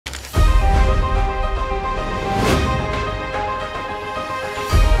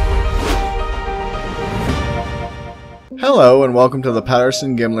Hello and welcome to the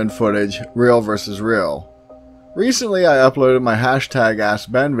Patterson Gimlin footage, Real vs. Real. Recently I uploaded my hashtag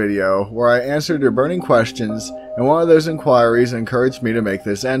AskBen video where I answered your burning questions, and one of those inquiries encouraged me to make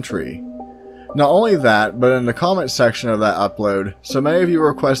this entry. Not only that, but in the comment section of that upload, so many of you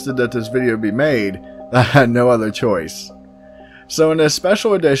requested that this video be made that I had no other choice. So in this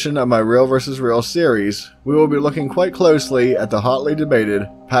special edition of my Real vs. Real series, we will be looking quite closely at the hotly debated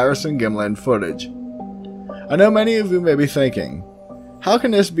Patterson Gimlin footage. I know many of you may be thinking, how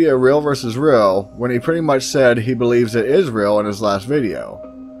can this be a real versus real when he pretty much said he believes it is real in his last video?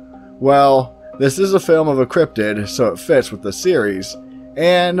 Well, this is a film of a cryptid, so it fits with the series,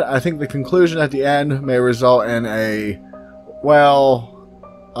 and I think the conclusion at the end may result in a,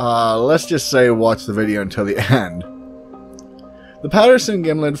 let's just say watch the video until the end. The Patterson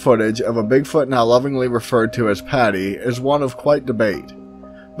Gimlin footage of a Bigfoot now lovingly referred to as Patty is one of quite debate.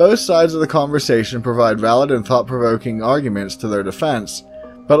 Both sides of the conversation provide valid and thought-provoking arguments to their defense,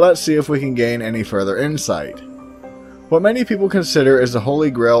 but let's see if we can gain any further insight. What many people consider is the holy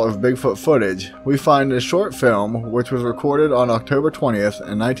grail of Bigfoot footage, we find in a short film which was recorded on October 20th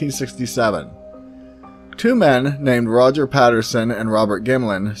in 1967. Two men named Roger Patterson and Robert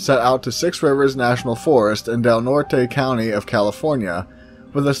Gimlin set out to Six Rivers National Forest in Del Norte County of California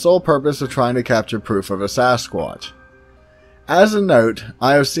with the sole purpose of trying to capture proof of a Sasquatch. As a note,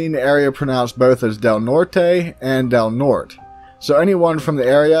 I have seen the area pronounced both as Del Norte and Del Norte, so anyone from the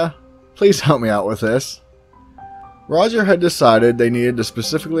area, please help me out with this. Roger had decided they needed to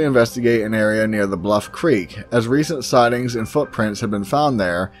specifically investigate an area near the Bluff Creek, as recent sightings and footprints had been found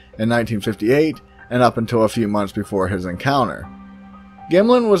there in 1958 and up until a few months before his encounter.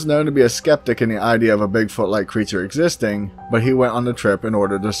 Gimlin was known to be a skeptic in the idea of a Bigfoot-like creature existing, but he went on the trip in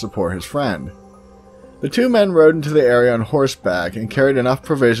order to support his friend. The two men rode into the area on horseback and carried enough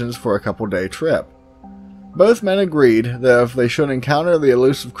provisions for a couple-day trip. Both men agreed that if they should encounter the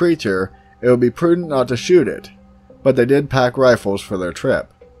elusive creature, it would be prudent not to shoot it, but they did pack rifles for their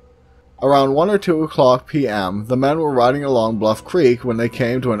trip. Around 1 or 2 o'clock p.m., the men were riding along Bluff Creek when they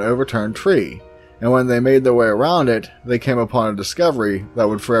came to an overturned tree, and when they made their way around it, they came upon a discovery that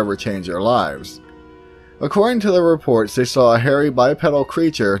would forever change their lives. According to the reports, they saw a hairy bipedal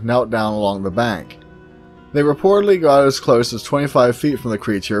creature knelt down along the bank. They reportedly got as close as 25 feet from the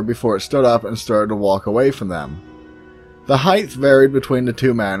creature before it stood up and started to walk away from them. The height varied between the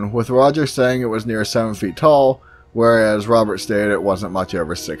two men, with Roger saying it was near 7 feet tall, whereas Robert stated it wasn't much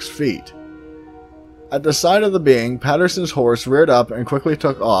over 6 feet. At the sight of the being, Patterson's horse reared up and quickly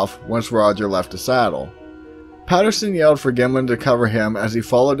took off once Roger left the saddle. Patterson yelled for Gimlin to cover him as he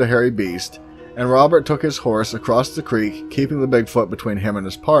followed the hairy beast, and Robert took his horse across the creek, keeping the Bigfoot between him and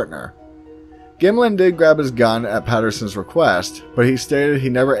his partner. Gimlin did grab his gun at Patterson's request, but he stated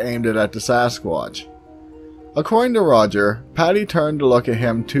he never aimed it at the Sasquatch. According to Roger, Patty turned to look at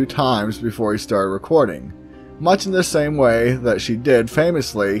him 2 times before he started recording, much in the same way that she did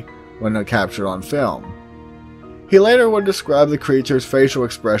famously when captured on film. He later would describe the creature's facial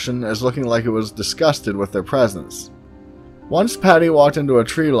expression as looking like it was disgusted with their presence. Once Patty walked into a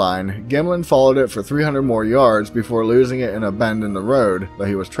tree line, Gimlin followed it for 300 more yards before losing it in a bend in the road that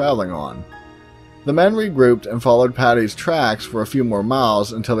he was traveling on. The men regrouped and followed Patty's tracks for a few more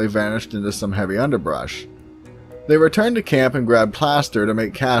miles until they vanished into some heavy underbrush. They returned to camp and grabbed plaster to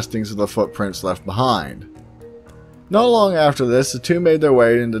make castings of the footprints left behind. Not long after this, the two made their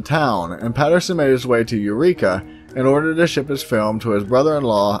way into town, and Patterson made his way to Eureka in order to ship his film to his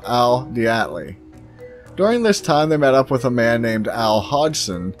brother-in-law, Al Diatley. During this time, they met up with a man named Al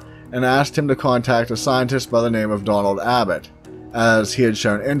Hodgson and asked him to contact a scientist by the name of Donald Abbott, as he had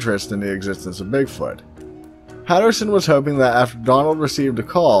shown interest in the existence of Bigfoot. Patterson was hoping that after Donald received a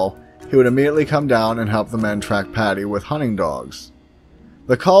call, he would immediately come down and help the men track Patty with hunting dogs.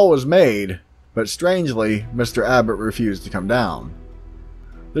 The call was made, but strangely, Mr. Abbott refused to come down.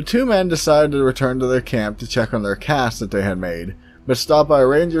 The two men decided to return to their camp to check on their casts that they had made, but stopped by a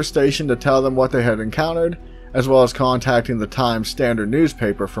ranger station to tell them what they had encountered, as well as contacting the Times Standard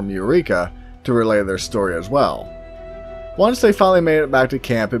newspaper from Eureka to relay their story as well. Once they finally made it back to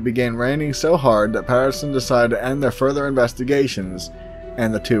camp, it began raining so hard that Patterson decided to end their further investigations,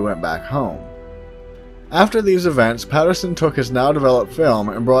 and the two went back home. After these events, Patterson took his now developed film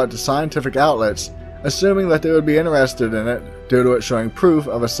and brought it to scientific outlets, assuming that they would be interested in it due to it showing proof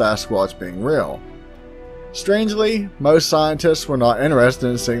of a Sasquatch being real. Strangely, most scientists were not interested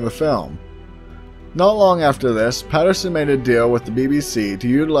in seeing the film. Not long after this, Patterson made a deal with the BBC to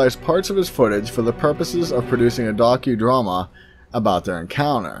utilize parts of his footage for the purposes of producing a docudrama about their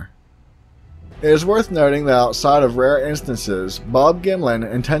encounter. It is worth noting that outside of rare instances, Bob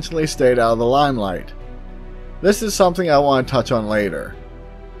Gimlin intentionally stayed out of the limelight. This is something I want to touch on later.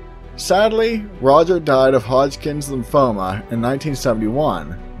 Sadly, Roger died of Hodgkin's lymphoma in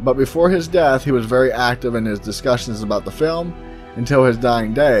 1971, but before his death he was very active in his discussions about the film until his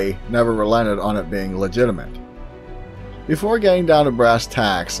dying day never relented on it being legitimate. Before getting down to brass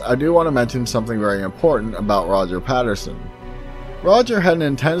tacks, I do want to mention something very important about Roger Patterson. Roger had an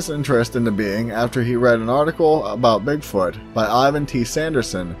intense interest in the being after he read an article about Bigfoot by Ivan T.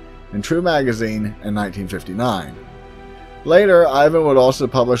 Sanderson in True magazine in 1959. Later, Ivan would also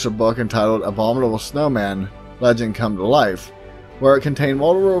publish a book entitled Abominable Snowman: Legend Come to Life, where it contained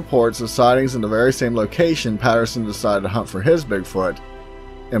multiple reports of sightings in the very same location Patterson decided to hunt for his Bigfoot,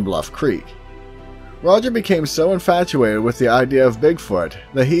 in Bluff Creek. Roger became so infatuated with the idea of Bigfoot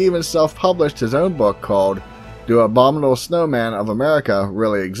that he even self-published his own book called Do Abominable Snowmen of America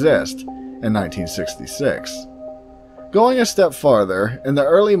Really Exist in 1966. Going a step farther, in the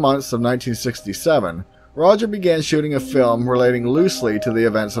early months of 1967, Roger began shooting a film relating loosely to the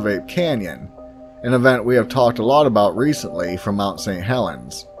events of Ape Canyon, an event we have talked a lot about recently from Mount St.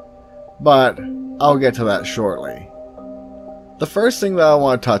 Helens. But I'll get to that shortly. The first thing that I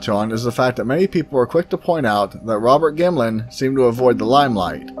want to touch on is the fact that many people are quick to point out that Robert Gimlin seemed to avoid the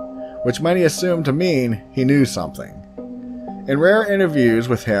limelight, which many assumed to mean he knew something. In rare interviews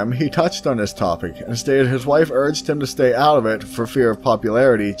with him, he touched on this topic and stated his wife urged him to stay out of it for fear of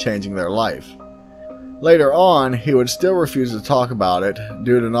popularity changing their life. Later on, he would still refuse to talk about it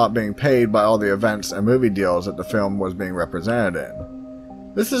due to not being paid by all the events and movie deals that the film was being represented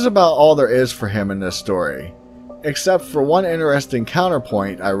in. This is about all there is for him in this story, except for one interesting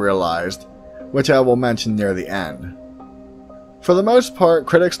counterpoint I realized, which I will mention near the end. For the most part,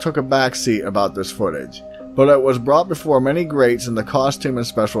 critics took a back seat about this footage, but it was brought before many greats in the costume and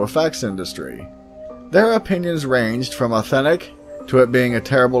special effects industry. Their opinions ranged from authentic to it being a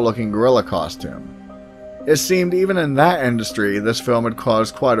terrible looking gorilla costume. It seemed even in that industry this film had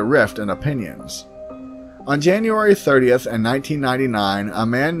caused quite a rift in opinions. On January 30th in 1999, a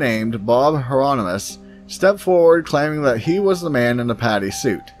man named Bob Hieronymus stepped forward claiming that he was the man in the Patty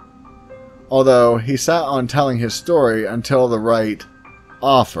suit, although he sat on telling his story until the right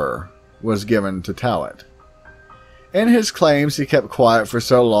offer was given to tell it. In his claims, he kept quiet for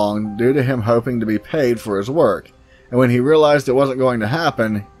so long due to him hoping to be paid for his work, and when he realized it wasn't going to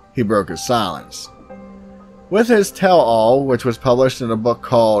happen, he broke his silence. With his tell-all, which was published in a book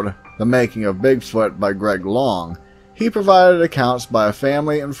called The Making of Bigfoot by Greg Long, he provided accounts by a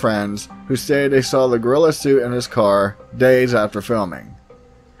family and friends who stated they saw the gorilla suit in his car days after filming.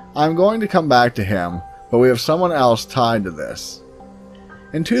 I'm going to come back to him, but we have someone else tied to this.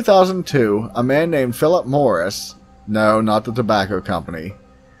 In 2002, a man named Philip Morris, no, not the tobacco company,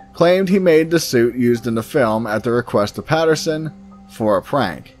 claimed he made the suit used in the film at the request of Patterson for a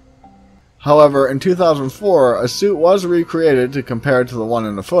prank. However, in 2004, a suit was recreated to compare to the one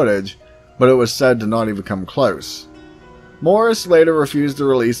in the footage, but it was said to not even come close. Morris later refused to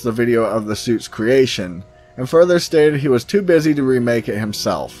release the video of the suit's creation, and further stated he was too busy to remake it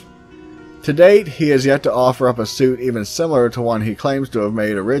himself. To date, he has yet to offer up a suit even similar to one he claims to have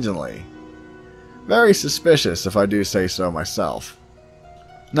made originally. Very suspicious, if I do say so myself.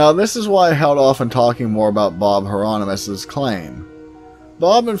 Now, this is why I held off on talking more about Bob Hieronymus' claim.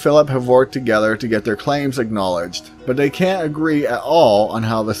 Bob and Philip have worked together to get their claims acknowledged, but they can't agree at all on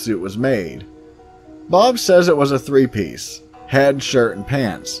how the suit was made. Bob says it was a three-piece, head, shirt, and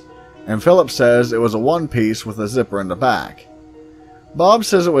pants, and Philip says it was a one-piece with a zipper in the back. Bob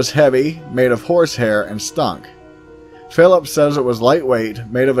says it was heavy, made of horsehair, and stunk. Philip says it was lightweight,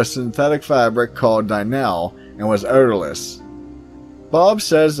 made of a synthetic fabric called Dynel, and was odorless. Bob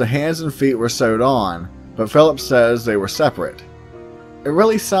says the hands and feet were sewed on, but Philip says they were separate. It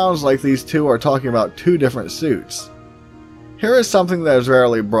really sounds like these two are talking about two different suits. Here is something that is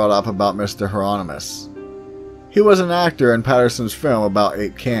rarely brought up about Mr. Hieronymus. He was an actor in Patterson's film about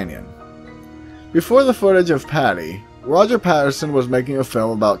Ape Canyon. Before the footage of Patty, Roger Patterson was making a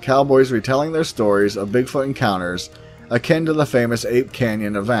film about cowboys retelling their stories of Bigfoot encounters akin to the famous Ape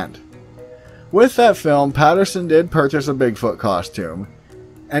Canyon event. With that film, Patterson did purchase a Bigfoot costume,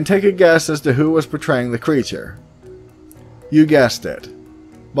 and take a guess as to who was portraying the creature. You guessed it,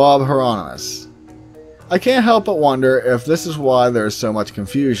 Bob Hieronymus. I can't help but wonder if this is why there is so much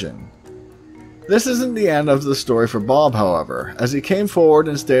confusion. This isn't the end of the story for Bob, however, as he came forward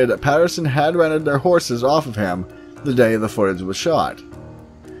and stated that Patterson had rented their horses off of him the day the footage was shot.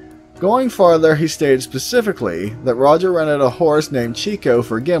 Going farther, he stated specifically that Roger rented a horse named Chico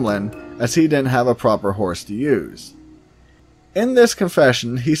for Gimlin as he didn't have a proper horse to use. In this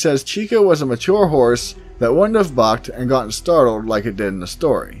confession, he says Chico was a mature horse that wouldn't have bucked and gotten startled like it did in the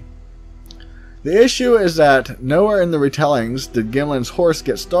story. The issue is that nowhere in the retellings did Gimlin's horse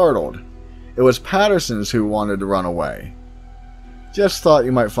get startled. It was Patterson's who wanted to run away. Just thought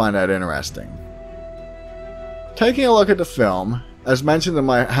you might find that interesting. Taking a look at the film, as mentioned in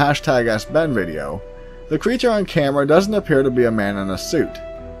my #AskBen video, the creature on camera doesn't appear to be a man in a suit.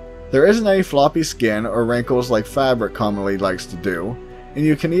 There isn't any floppy skin or wrinkles like fabric commonly likes to do, and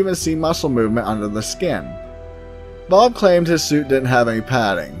you can even see muscle movement under the skin. Bob claimed his suit didn't have any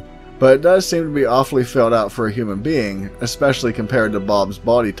padding, but it does seem to be awfully filled out for a human being, especially compared to Bob's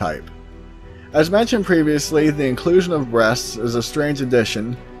body type. As mentioned previously, the inclusion of breasts is a strange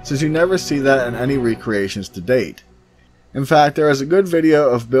addition since you never see that in any recreations to date. In fact, there is a good video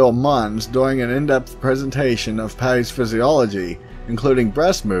of Bill Munns doing an in-depth presentation of Patty's physiology, including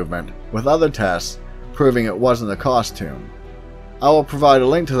breast movement, with other tests, proving it wasn't a costume. I will provide a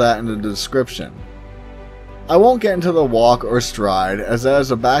link to that in the description. I won't get into the walk or stride, as that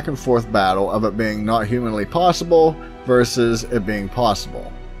is a back and forth battle of it being not humanly possible versus it being possible.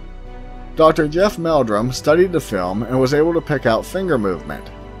 Dr. Jeff Meldrum studied the film and was able to pick out finger movement.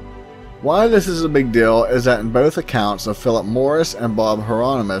 Why this is a big deal is that in both accounts of Philip Morris and Bob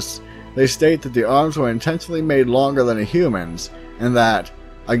Hieronymus, they state that the arms were intentionally made longer than a human's, and that,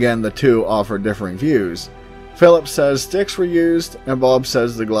 again the two offer differing views. Philip says sticks were used, and Bob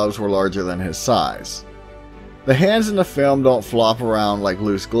says the gloves were larger than his size. The hands in the film don't flop around like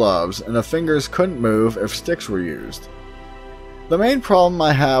loose gloves, and the fingers couldn't move if sticks were used. The main problem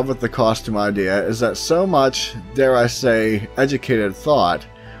I have with the costume idea is that so much, dare I say, educated thought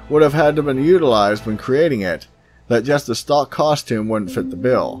would have had to been utilized when creating it, that just a stock costume wouldn't fit the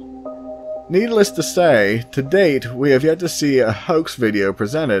bill. Needless to say, to date we have yet to see a hoax video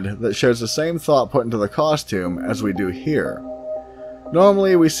presented that shows the same thought put into the costume as we do here.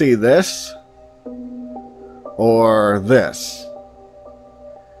 Normally we see this, or this.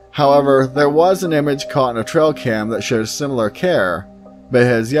 However, there was an image caught in a trail cam that shows similar care, but it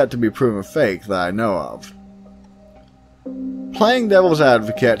has yet to be proven fake that I know of. Playing devil's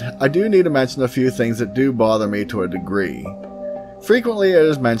advocate, I do need to mention a few things that do bother me to a degree. Frequently it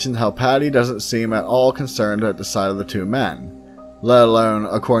is mentioned how Patty doesn't seem at all concerned at the sight of the two men, let alone,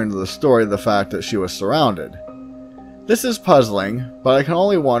 according to the story, the fact that she was surrounded. This is puzzling, but I can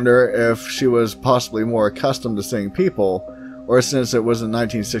only wonder if she was possibly more accustomed to seeing people, or since it was in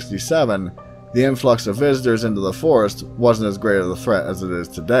 1967, the influx of visitors into the forest wasn't as great of a threat as it is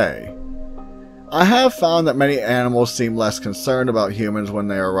today. I have found that many animals seem less concerned about humans when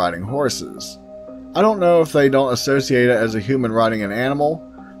they are riding horses. I don't know if they don't associate it as a human riding an animal,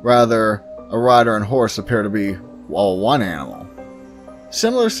 rather, a rider and horse appear to be all one animal.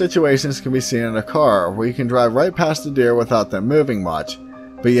 Similar situations can be seen in a car, where you can drive right past a deer without them moving much,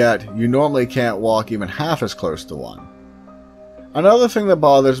 but yet you normally can't walk even half as close to one. Another thing that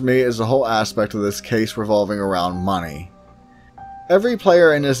bothers me is the whole aspect of this case revolving around money. Every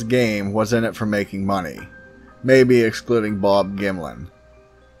player in this game was in it for making money, maybe excluding Bob Gimlin.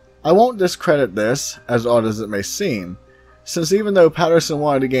 I won't discredit this, as odd as it may seem, since even though Patterson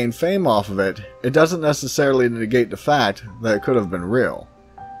wanted to gain fame off of it, it doesn't necessarily negate the fact that it could have been real.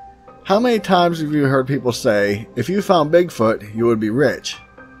 How many times have you heard people say, if you found Bigfoot, you would be rich?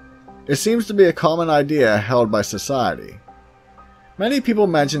 It seems to be a common idea held by society. Many people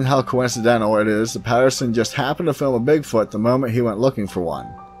mention how coincidental it is that Patterson just happened to film a Bigfoot the moment he went looking for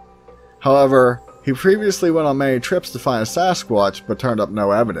one. However, he previously went on many trips to find a Sasquatch but turned up no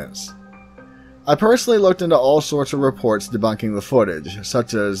evidence. I personally looked into all sorts of reports debunking the footage,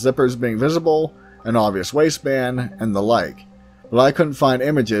 such as zippers being visible, an obvious waistband, and the like, but I couldn't find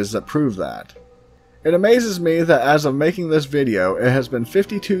images that prove that. It amazes me that as of making this video, it has been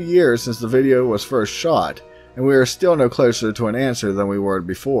 52 years since the video was first shot, and we are still no closer to an answer than we were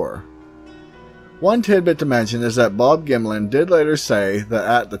before. One tidbit to mention is that Bob Gimlin did later say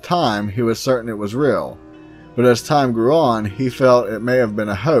that at the time he was certain it was real, but as time grew on he felt it may have been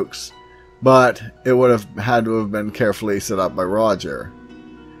a hoax, but it would have had to have been carefully set up by Roger.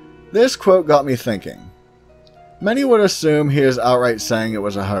 This quote got me thinking. Many would assume he is outright saying it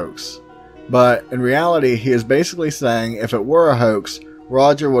was a hoax, but in reality he is basically saying if it were a hoax,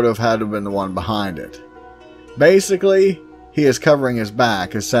 Roger would have had to have been the one behind it. Basically, he is covering his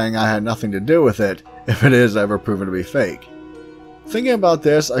back as saying I had nothing to do with it if it is ever proven to be fake. Thinking about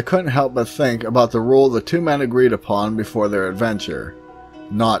this, I couldn't help but think about the rule the two men agreed upon before their adventure: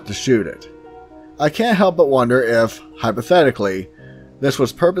 not to shoot it. I can't help but wonder if, hypothetically, this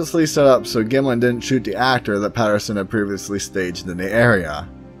was purposely set up so Gimlin didn't shoot the actor that Patterson had previously staged in the area.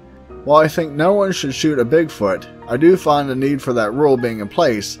 While I think no one should shoot a Bigfoot, I do find the need for that rule being in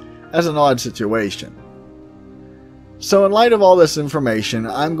place as an odd situation. So in light of all this information,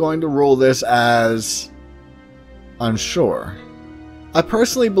 I'm going to rule this as unsure. I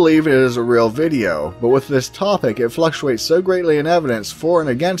personally believe it is a real video, but with this topic it fluctuates so greatly in evidence for and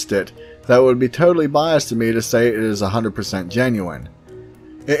against it that it would be totally biased to me to say it is 100% genuine.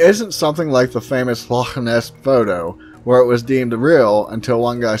 It isn't something like the famous Loch Ness photo, where it was deemed real until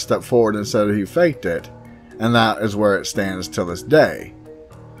one guy stepped forward and said he faked it, and that is where it stands till this day.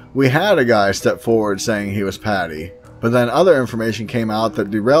 We had a guy step forward saying he was Patty, but then other information came out that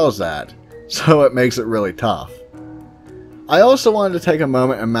derails that, so it makes it really tough. I also wanted to take a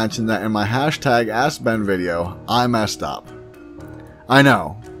moment and mention that in my hashtag AskBen video, I messed up. I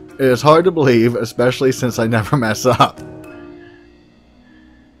know, it is hard to believe, especially since I never mess up.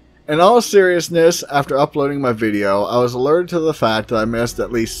 In all seriousness, after uploading my video, I was alerted to the fact that I missed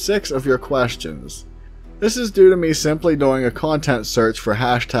at least 6 of your questions. This is due to me simply doing a content search for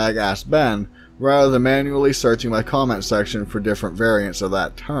hashtag AskBen rather than manually searching my comment section for different variants of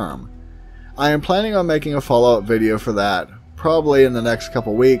that term. I am planning on making a follow-up video for that, probably in the next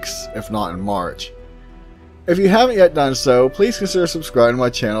couple weeks, if not in March. If you haven't yet done so, please consider subscribing to my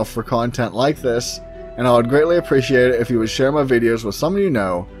channel for content like this, and I would greatly appreciate it if you would share my videos with someone you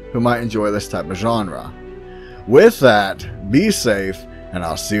know who might enjoy this type of genre. With that, be safe, and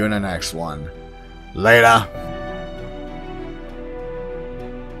I'll see you in the next one. Later!